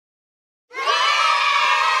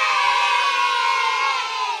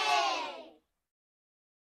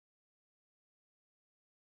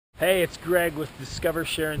Hey, it's Greg with Discover,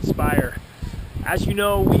 Share, Inspire. As you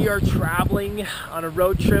know, we are traveling on a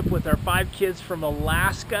road trip with our 5 kids from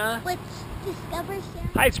Alaska. With Discover, Share.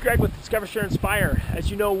 Hi, it's Greg with Discover, Share, Inspire.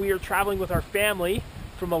 As you know, we are traveling with our family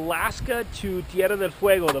from Alaska to Tierra del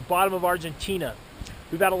Fuego, the bottom of Argentina.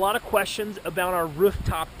 We've had a lot of questions about our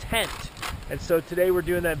rooftop tent. And so today we're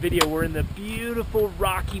doing that video. We're in the beautiful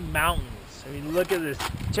Rocky Mountains. I mean, look at this.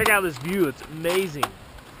 Check out this view. It's amazing.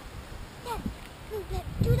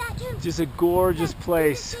 Do that too. Just a gorgeous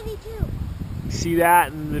place. Do the city too. See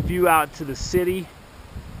that and the view out to the city.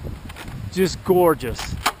 Just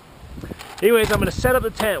gorgeous. Anyways, I'm going to set up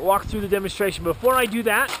the tent, walk through the demonstration. Before I do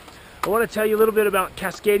that, I want to tell you a little bit about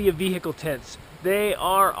Cascadia vehicle tents. They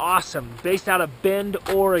are awesome, based out of Bend,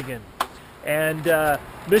 Oregon. And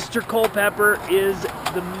Mr. Culpepper is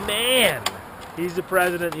the man. He's the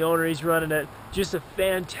president, the owner, he's running it. Just a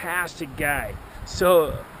fantastic guy.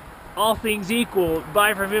 So, all things equal,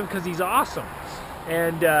 buy from him because he's awesome.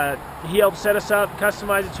 And he helped set us up,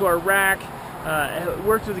 customize it to our rack,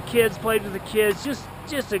 worked with the kids, played with the kids. Just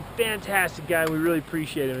a fantastic guy. We really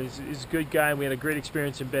appreciate him. He's a good guy, and we had a great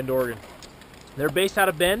experience in Bend, Oregon. They're based out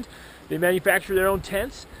of Bend. They manufacture their own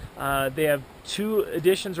tents. They have 2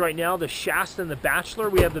 editions right now, the Shasta and the Bachelor.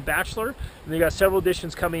 We have the Bachelor, and they got several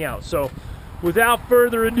editions coming out. So without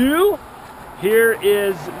further ado, here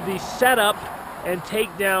is the setup and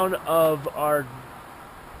takedown of our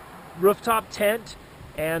rooftop tent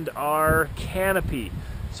and our canopy.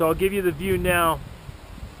 So I'll give you the view now.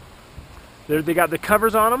 They got the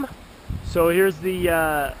covers on them. So here's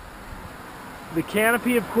the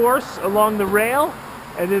canopy, of course, along the rail,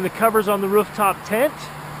 and then the covers on the rooftop tent.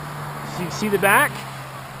 So you can see the back.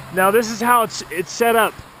 Now this is how it's set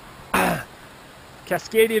up.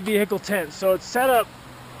 Cascadia vehicle tent. So it's set up,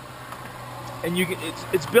 and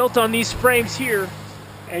it's built on these frames here,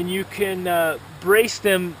 and you can brace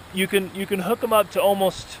them. You can hook them up to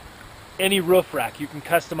almost any roof rack. You can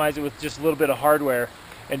customize it with just a little bit of hardware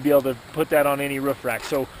and be able to put that on any roof rack.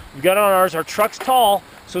 So we've got on ours. Our truck's tall,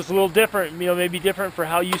 so it's a little different. You know, maybe different for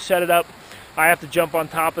how you set it up. I have to jump on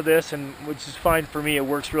top of this, and which is fine for me. It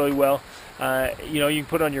works really well. You know, you can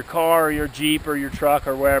put it on your car or your Jeep or your truck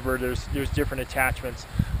or wherever. There's different attachments,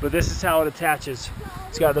 but this is how it attaches.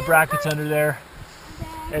 It's got the brackets under there,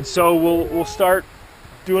 and so we'll start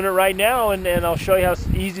doing it right now, and I'll show you how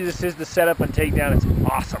easy this is to set up and take down. It's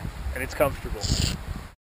awesome, and it's comfortable.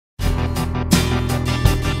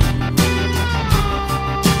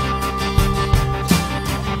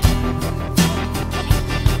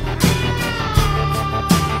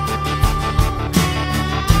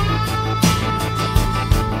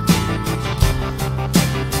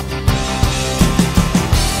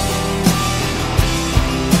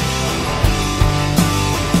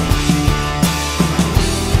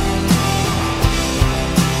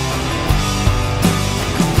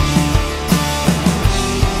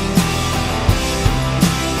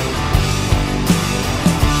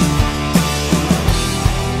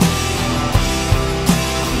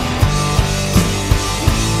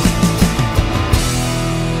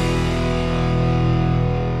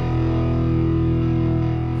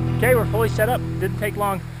 Okay, we're fully set up. Didn't take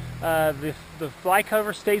long. The fly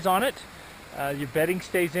cover stays on it. Your bedding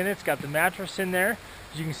stays in it. It's got the mattress in there.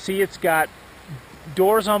 As you can see, it's got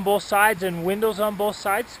doors on both sides and windows on both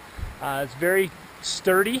sides. It's very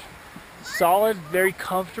sturdy, solid, very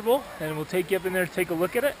comfortable, and we'll take you up in there to take a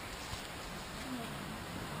look at it.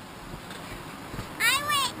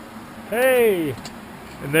 Hey,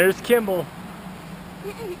 and there's Kimball.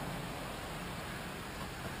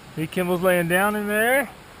 See, Kimball's laying down in there.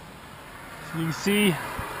 You can see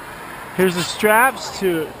here's the straps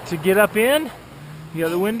to get up in. You got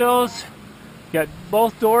the windows, you got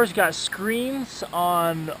both doors, got screens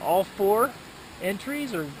on all 4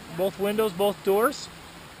 entries, or both windows, both doors.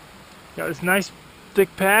 Got this nice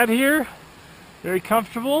thick pad here, very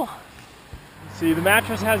comfortable. See, the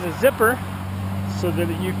mattress has a zipper so that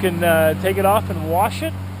you can take it off and wash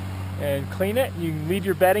it and clean it. You can leave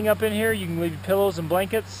your bedding up in here. You can leave your pillows and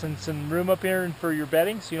blankets and some room up here for your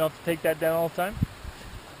bedding, so you don't have to take that down all the time.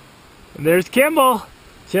 And there's Kimball,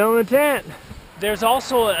 chilling in the tent. There's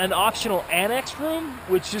also an optional annex room,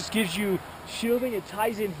 which just gives you shielding. It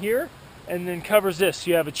ties in here and then covers this. So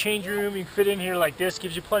you have a changing room. You can fit in here like this.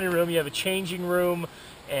 Gives you plenty of room. You have a changing room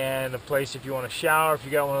and a place if you want to shower. If you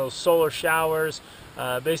got one of those solar showers,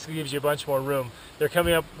 basically gives you a bunch more room. They're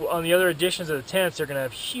coming up on the other editions of the tents. They're going to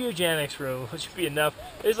have huge annex room, which would be enough.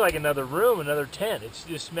 It's like another room, another tent. It's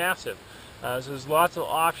just massive. So there's lots of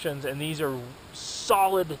options, and these are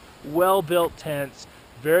solid, well-built tents,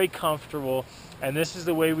 very comfortable, and this is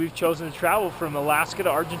the way we've chosen to travel from Alaska to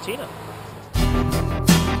Argentina.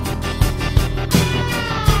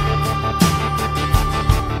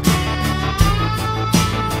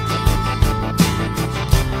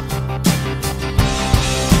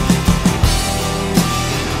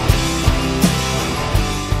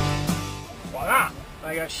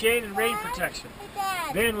 shade and rain protection. Hey,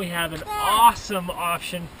 Dad. Then we have an awesome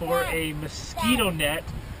option for a mosquito net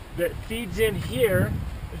that feeds in here,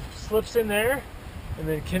 slips in there, and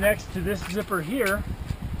then connects to this zipper here,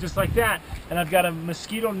 just like that. And I've got a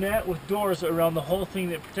mosquito net with doors around the whole thing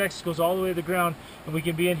that protects, goes all the way to the ground, and we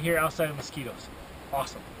can be in here outside of mosquitoes.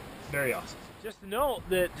 Awesome. Very awesome. Just to note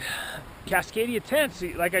that Cascadia Tents,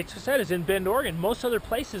 like I just said, is in Bend, Oregon. Most other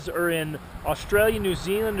places are in Australia, New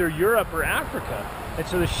Zealand, or Europe, or Africa. And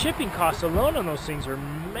so the shipping costs alone on those things are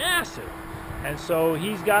massive. And so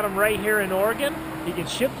he's got them right here in Oregon. He can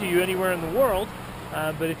ship to you anywhere in the world.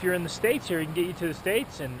 But if you're in the States here, he can get you to the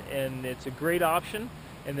States, and it's a great option.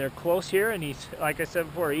 And they're close here, and he's, like I said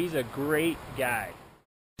before, he's a great guy.